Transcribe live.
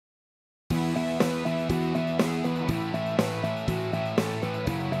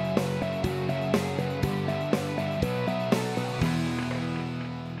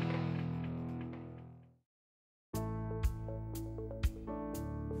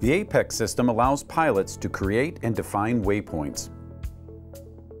The APEC system allows pilots to create and define waypoints.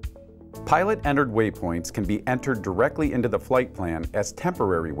 Pilot-entered waypoints can be entered directly into the flight plan as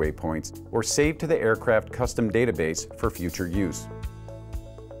temporary waypoints or saved to the aircraft custom database for future use.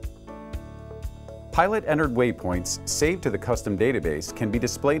 Pilot-entered waypoints saved to the custom database can be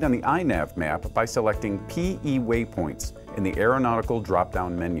displayed on the iNav map by selecting PE Waypoints in the Aeronautical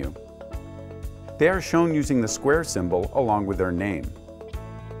drop-down menu. They are shown using the square symbol along with their name.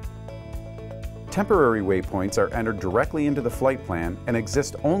 Temporary waypoints are entered directly into the flight plan and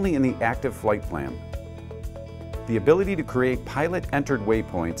exist only in the active flight plan. The ability to create pilot-entered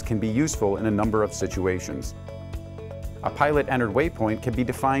waypoints can be useful in a number of situations. A pilot-entered waypoint can be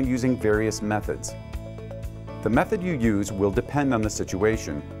defined using various methods. The method you use will depend on the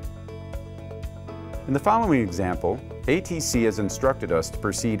situation. In the following example, ATC has instructed us to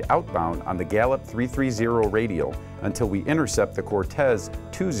proceed outbound on the Gallup 330 radial until we intercept the Cortez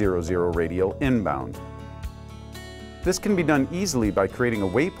 200 radial inbound. This can be done easily by creating a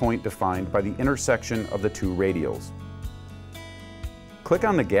waypoint defined by the intersection of the two radials. Click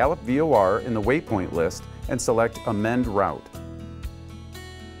on the Gallup VOR in the waypoint list and select Amend Route.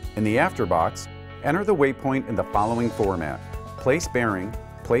 In the after box, enter the waypoint in the following format: place bearing,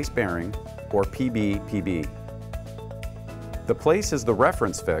 or PB. The place is the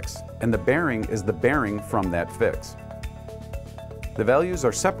reference fix, and the bearing is the bearing from that fix. The values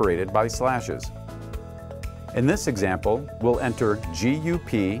are separated by slashes. In this example, we'll enter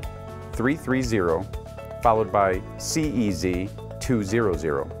GUP 330 followed by CEZ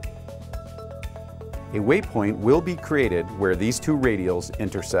 200. A waypoint will be created where these two radials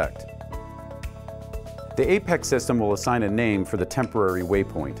intersect. The APEC system will assign a name for the temporary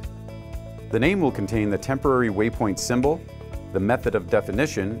waypoint. The name will contain the temporary waypoint symbol, the method of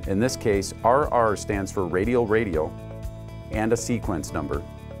definition, in this case RR stands for radial, and a sequence number.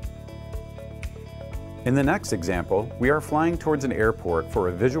 In the next example, we are flying towards an airport for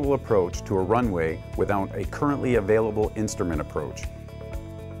a visual approach to a runway without a currently available instrument approach.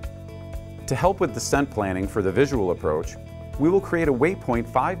 To help with descent planning for the visual approach, we will create a waypoint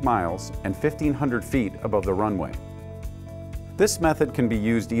 5 miles and 1,500 feet above the runway. This method can be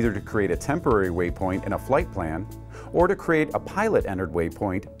used either to create a temporary waypoint in a flight plan or to create a pilot-entered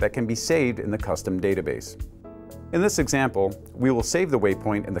waypoint that can be saved in the custom database. In this example, we will save the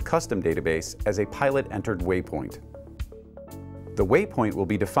waypoint in the custom database as a pilot-entered waypoint. The waypoint will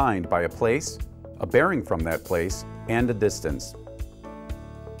be defined by a place, a bearing from that place, and a distance.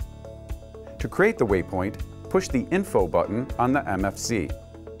 To create the waypoint, push the Info button on the MFC.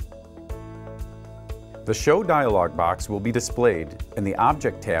 The Show dialog box will be displayed and the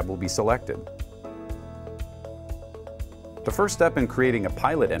Object tab will be selected. The first step in creating a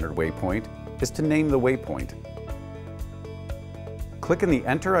pilot-entered waypoint is to name the waypoint. Click in the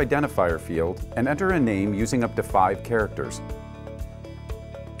Enter Identifier field and enter a name using up to 5 characters.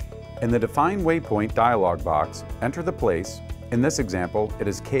 In the Define Waypoint dialog box, enter the place. In this example, it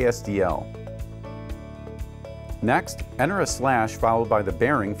is KSDL. Next, enter a slash followed by the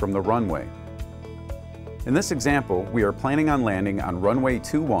bearing from the runway. In this example, we are planning on landing on runway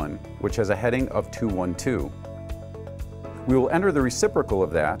 21, which has a heading of 212. We will enter the reciprocal of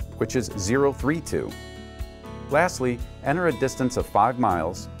that, which is 032. Lastly, enter a distance of 5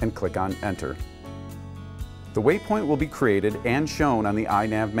 miles and click on Enter. The waypoint will be created and shown on the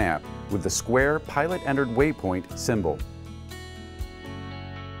iNav map with the square Pilot-Entered Waypoint symbol.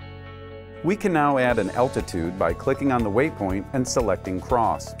 We can now add an altitude by clicking on the waypoint and selecting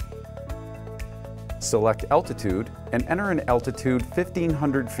Cross. Select Altitude and enter an altitude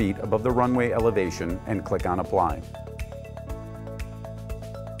 1,500 feet above the runway elevation and click on Apply.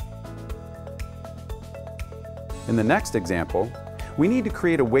 In the next example, we need to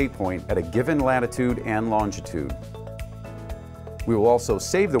create a waypoint at a given latitude and longitude. We will also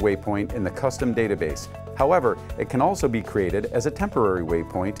save the waypoint in the custom database. However, it can also be created as a temporary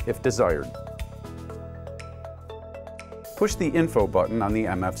waypoint if desired. Push the Info button on the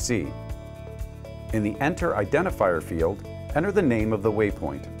MFC. In the Enter Identifier field, enter the name of the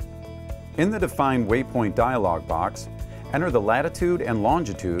waypoint. In the Define Waypoint dialog box, enter the latitude and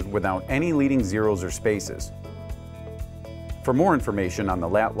longitude without any leading zeros or spaces. For more information on the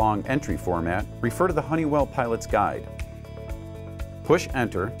lat-long entry format, refer to the Honeywell Pilot's Guide. Push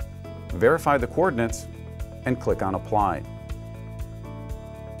Enter, verify the coordinates, and click on Apply.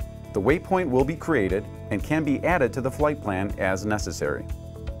 The waypoint will be created and can be added to the flight plan as necessary.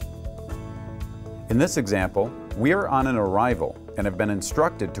 In this example, we are on an arrival and have been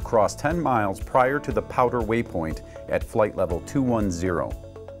instructed to cross 10 miles prior to the Powder waypoint at flight level 210.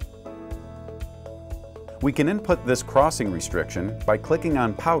 We can input this crossing restriction by clicking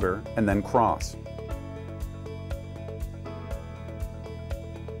on Powder and then Cross.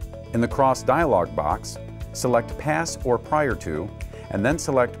 In the Cross dialog box, select Pass or Prior to, and then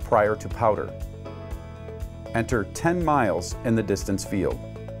select Prior to Powder. Enter 10 miles in the distance field.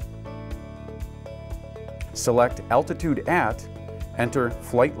 Select Altitude At, enter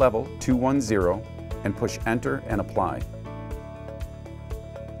Flight Level 210, and push Enter and Apply.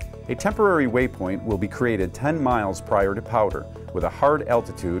 A temporary waypoint will be created 10 miles prior to powder with a hard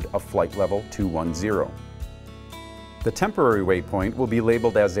altitude of Flight Level 210. The temporary waypoint will be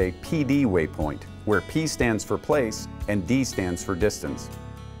labeled as a PD waypoint, where P stands for place and D stands for distance.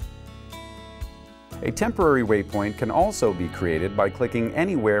 A temporary waypoint can also be created by clicking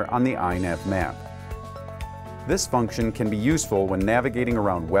anywhere on the iNav map. This function can be useful when navigating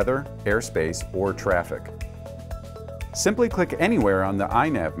around weather, airspace, or traffic. Simply click anywhere on the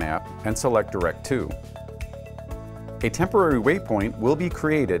iNav map and select Direct To. A temporary waypoint will be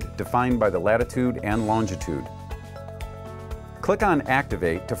created defined by the latitude and longitude. Click on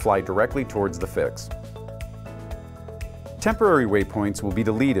Activate to fly directly towards the fix. Temporary waypoints will be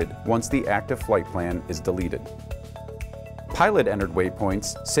deleted once the active flight plan is deleted. Pilot-entered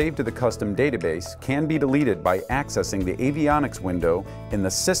waypoints saved to the custom database can be deleted by accessing the avionics window in the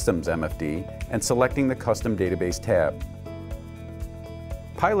Systems MFD and selecting the Custom Database tab.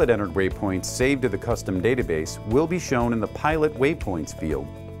 Pilot-entered waypoints saved to the custom database will be shown in the Pilot Waypoints field.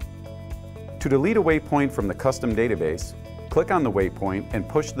 To delete a waypoint from the custom database, click on the waypoint and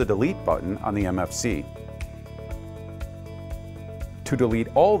push the Delete button on the MFC. To delete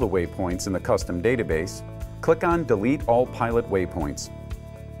all the waypoints in the custom database, click on Delete All Pilot Waypoints.